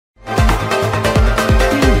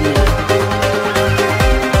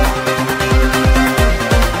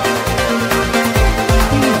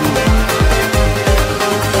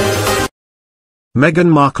Meghan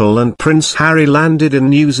Markle and Prince Harry landed in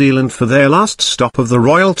New Zealand for their last stop of the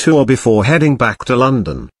royal tour before heading back to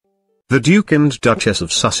London. The Duke and Duchess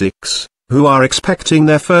of Sussex, who are expecting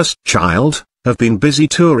their first child, have been busy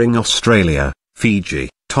touring Australia, Fiji,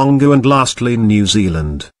 Tonga and lastly New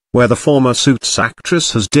Zealand, where the former Suits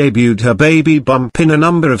actress has debuted her baby bump in a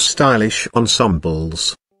number of stylish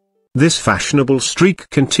ensembles. This fashionable streak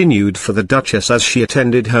continued for the Duchess as she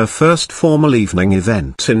attended her first formal evening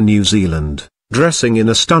event in New Zealand, dressing in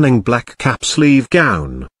a stunning black cap-sleeve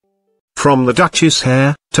gown. From the Duchess'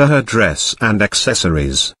 hair, to her dress and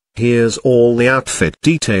accessories, here's all the outfit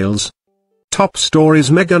details. Top stories: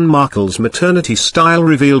 Meghan Markle's maternity style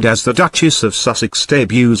revealed as the Duchess of Sussex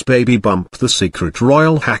debuts baby bump. The secret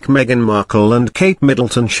royal hack Meghan Markle and Kate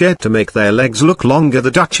Middleton shared to make their legs look longer.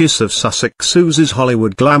 The Duchess of Sussex oozes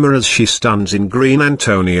Hollywood glamour as she stuns in green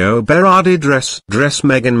Antonio Berardi dress.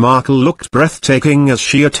 Meghan Markle looked breathtaking as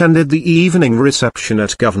she attended the evening reception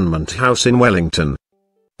at Government House in Wellington.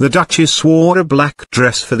 The Duchess wore a black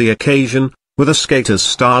dress for the occasion, with a skater's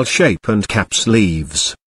style shape and cap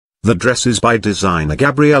sleeves. The dress is by designer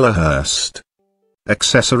Gabriela Hearst.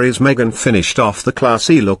 Accessories: Meghan finished off the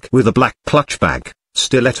classy look with a black clutch bag,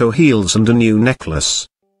 stiletto heels and a new necklace.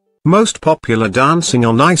 Most popular Dancing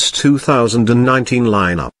on Ice 2019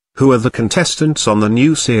 lineup: who are the contestants on the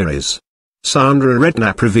new series? Sandra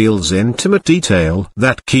Redknapp reveals intimate detail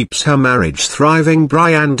that keeps her marriage thriving.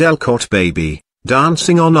 Brian Delcourt baby,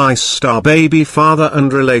 Dancing on Ice star baby father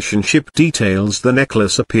and relationship details. The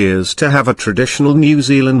necklace appears to have a traditional New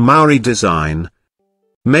Zealand Maori design.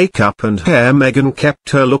 Makeup and hair: Meghan kept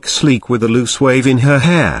her look sleek with a loose wave in her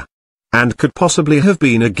hair, and could possibly have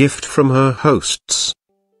been a gift from her hosts.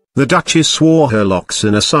 The Duchess wore her locks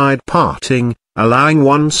in a side parting, allowing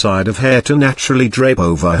one side of hair to naturally drape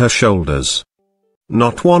over her shoulders.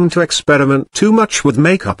 Not one to experiment too much with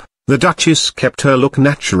makeup, the Duchess kept her look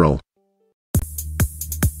natural,